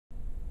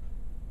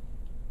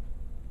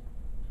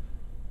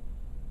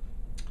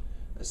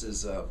This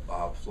is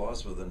Bob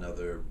Floss with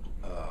another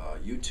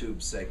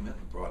YouTube segment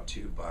brought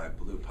to you by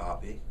Blue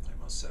Poppy. I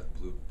almost said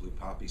Blue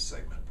Poppy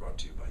segment brought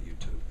to you by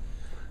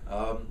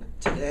YouTube.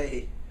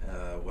 Today,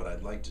 what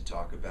I'd like to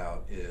talk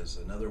about is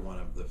another one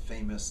of the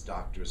famous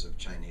doctors of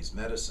Chinese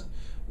medicine,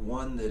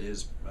 one that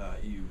is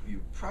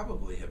you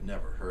probably have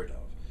never heard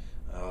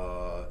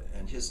of,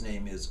 and his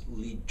name is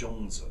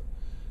Zhong-zi.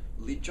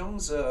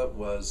 Zhong-zi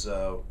was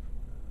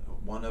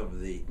one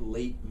of the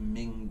late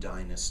Ming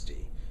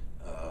Dynasty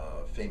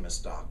famous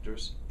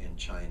doctors in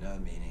China,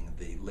 meaning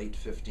the late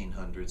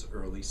 1500s,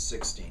 early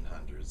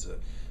 1600s.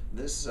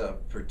 This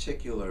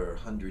particular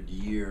 100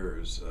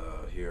 years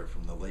here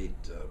from the late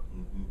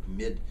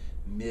mid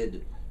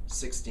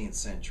 16th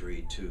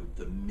century to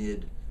the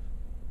mid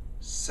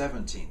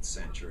 17th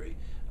century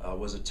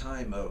was a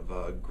time of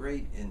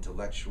great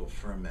intellectual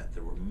ferment.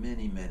 There were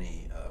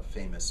many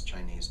famous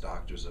Chinese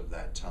doctors of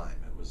that time.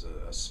 It was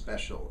a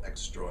special,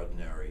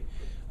 extraordinary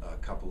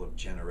couple of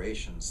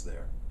generations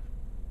there.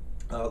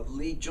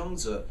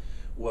 Zhong-zi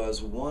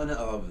was one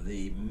of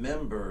the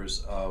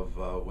members of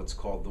what's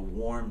called the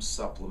warm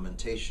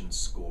supplementation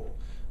school,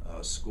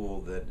 a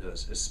school that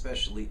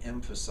especially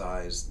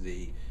emphasized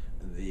the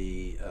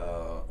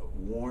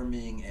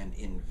warming and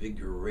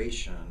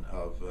invigoration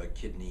of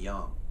kidney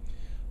yang.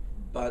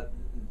 But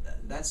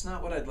that's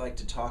not what I'd like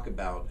to talk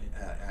about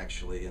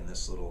actually in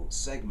this little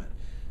segment.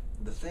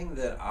 The thing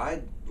that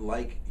I'd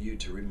like you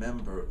to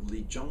remember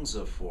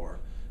Zhong-zi for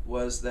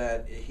was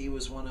that he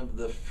was one of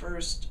the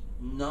first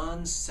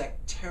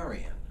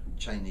non-sectarian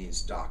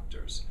Chinese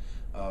doctors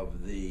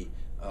of the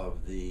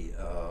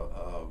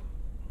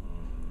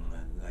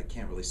I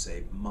can't really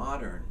say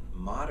modern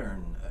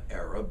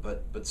era,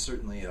 but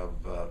certainly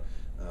of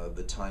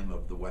the time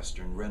of the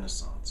Western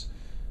Renaissance.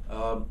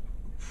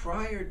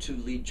 Prior to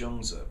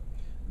Zhong-zi,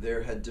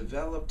 there had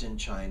developed in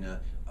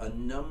China a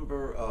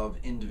number of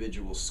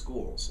individual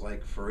schools.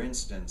 Like, for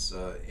instance,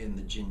 in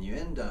the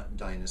Jin-Yuan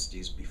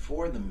dynasties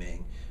before the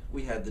Ming,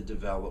 we had the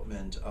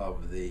development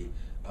of the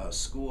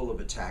School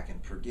of Attack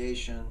and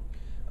Purgation,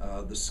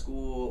 the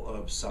School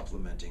of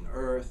Supplementing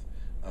Earth,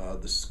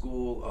 the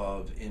School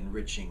of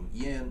Enriching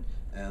Yin,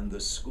 and the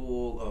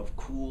School of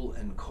Cool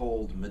and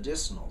Cold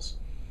Medicinals.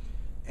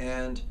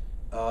 And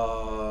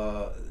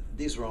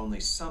these were only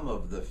some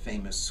of the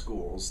famous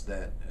schools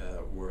that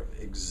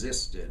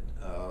existed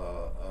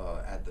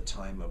at the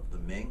time of the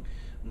Ming,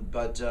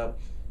 but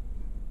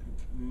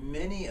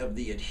many of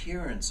the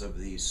adherents of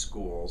these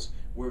schools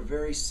were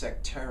very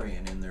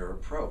sectarian in their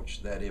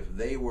approach, that if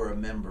they were a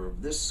member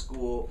of this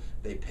school,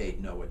 they paid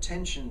no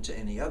attention to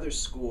any other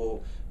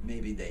school.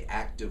 Maybe they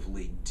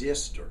actively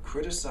dissed or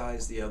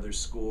criticized the other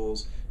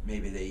schools.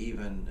 Maybe they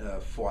even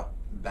fought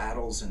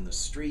battles in the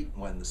street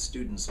when the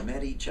students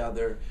met each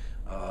other.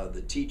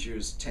 The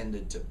teachers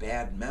tended to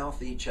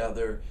badmouth each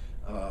other.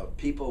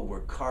 People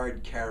were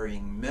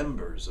card-carrying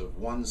members of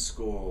one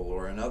school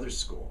or another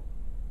school.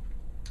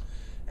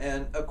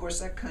 And of course,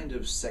 that kind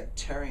of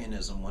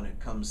sectarianism when it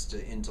comes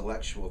to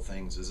intellectual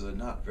things is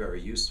not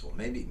very useful.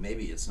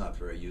 Maybe it's not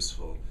very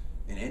useful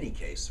in any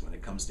case when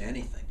it comes to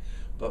anything.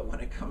 But when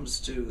it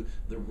comes to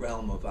the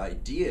realm of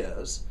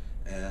ideas,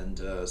 and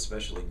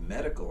especially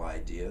medical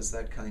ideas,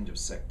 that kind of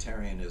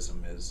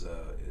sectarianism is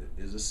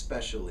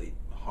especially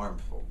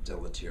harmful,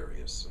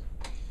 deleterious.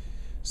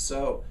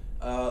 So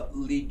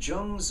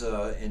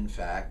Zhong-zi, in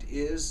fact,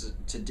 is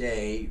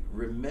today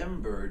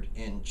remembered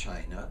in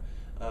China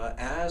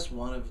as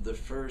one of the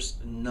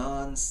first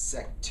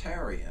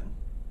non-sectarian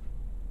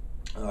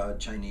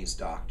Chinese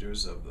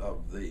doctors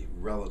of the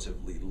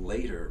relatively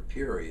later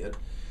period,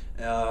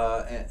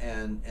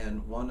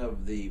 and one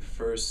of the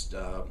first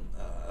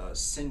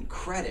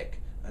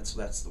syncretic,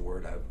 that's the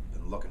word I've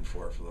been looking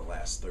for the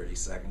last 30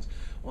 seconds,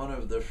 one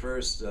of the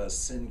first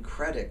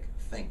syncretic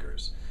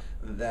thinkers.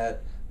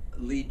 That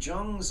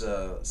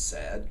Zhong-zi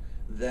said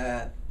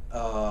that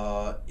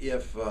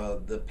if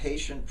the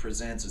patient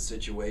presents a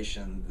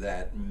situation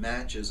that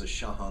matches a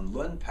Shahan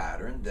Lun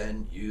pattern,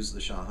 then use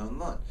the Shahan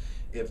Lun.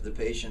 If the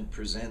patient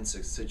presents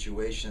a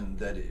situation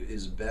that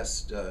is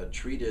best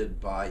treated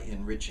by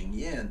enriching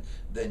yin,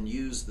 then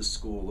use the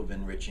school of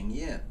enriching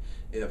yin.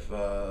 If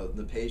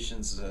the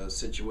patient's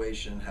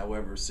situation,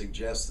 however,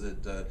 suggests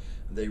that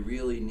they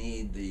really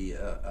need the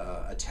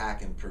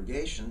attack and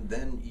purgation,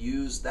 then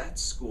use that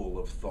school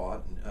of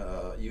thought,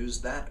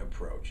 use that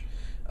approach.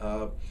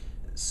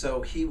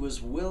 So he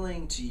was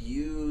willing to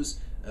use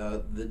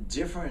the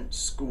different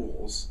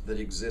schools that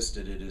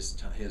existed at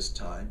his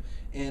time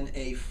in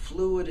a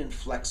fluid and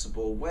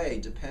flexible way,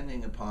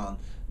 depending upon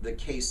the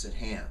case at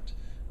hand.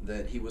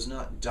 That he was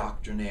not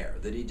doctrinaire,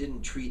 that he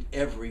didn't treat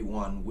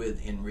everyone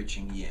with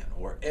enriching yin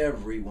or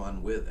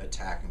everyone with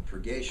attack and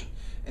purgation.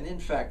 And in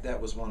fact, that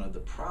was one of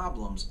the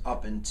problems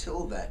up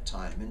until that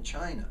time in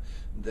China,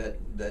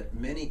 that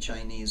many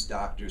Chinese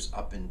doctors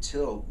up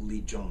until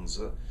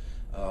Zhong-zi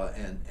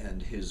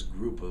and his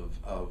group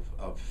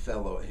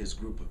his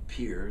group of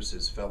peers,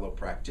 his fellow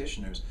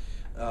practitioners,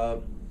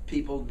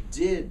 people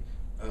did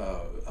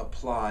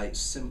apply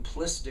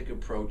simplistic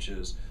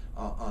approaches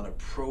on a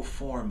pro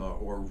forma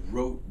or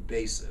rote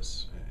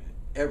basis.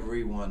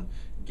 everyone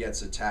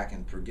gets attack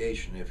and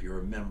purgation if you're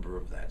a member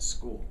of that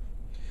school.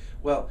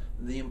 Well,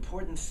 the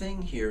important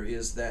thing here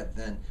is that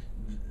then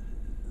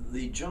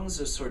Li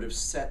Zhong-zi sort of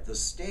set the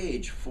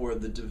stage for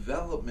the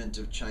development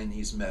of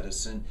Chinese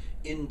medicine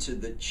into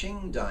the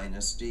Qing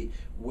dynasty,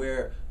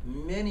 where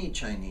many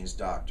Chinese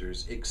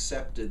doctors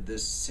accepted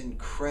this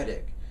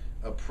syncretic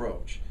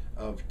approach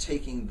of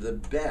taking the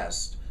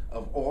best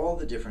of all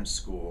the different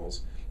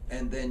schools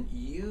and then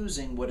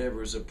using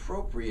whatever is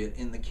appropriate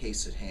in the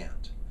case at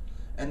hand.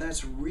 And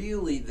that's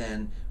really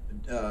then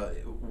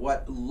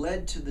what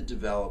led to the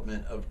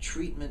development of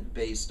treatment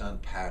based on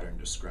pattern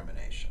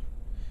discrimination.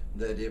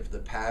 That if the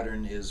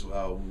pattern is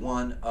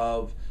one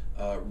of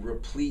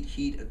replete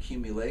heat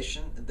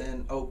accumulation,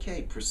 then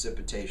okay,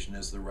 precipitation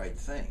is the right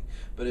thing.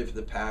 But if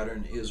the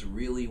pattern is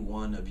really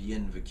one of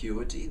yin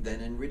vacuity,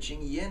 then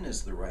enriching yin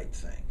is the right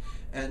thing.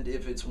 And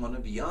if it's one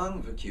of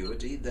yang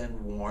vacuity,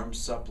 then warm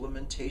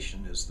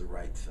supplementation is the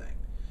right thing.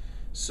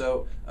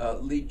 So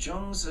Li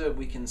Zhong-zi,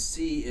 we can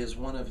see, is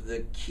one of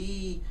the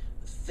key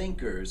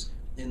thinkers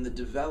in the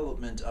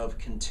development of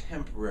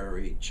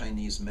contemporary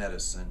Chinese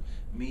medicine,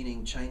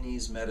 meaning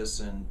Chinese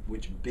medicine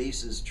which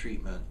bases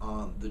treatment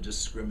on the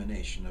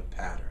discrimination of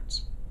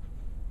patterns.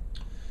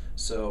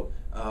 So,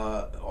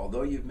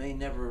 although you may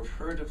never have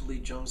heard of Li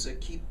Zhong-zi,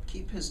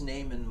 keep his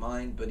name in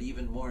mind, but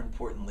even more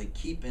importantly,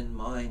 keep in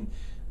mind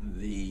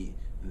the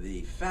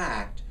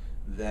fact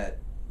that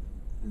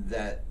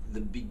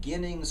the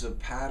beginnings of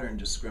pattern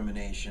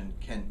discrimination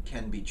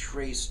can be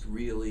traced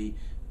really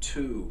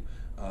to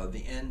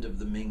the end of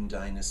the Ming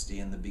Dynasty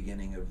and the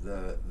beginning of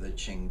the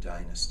Qing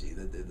Dynasty.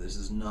 That this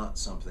is not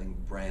something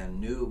brand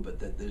new, but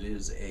that it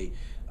is a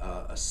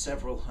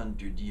several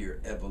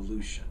hundred-year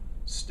evolution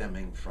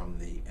stemming from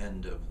the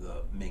end of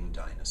the Ming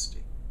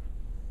Dynasty.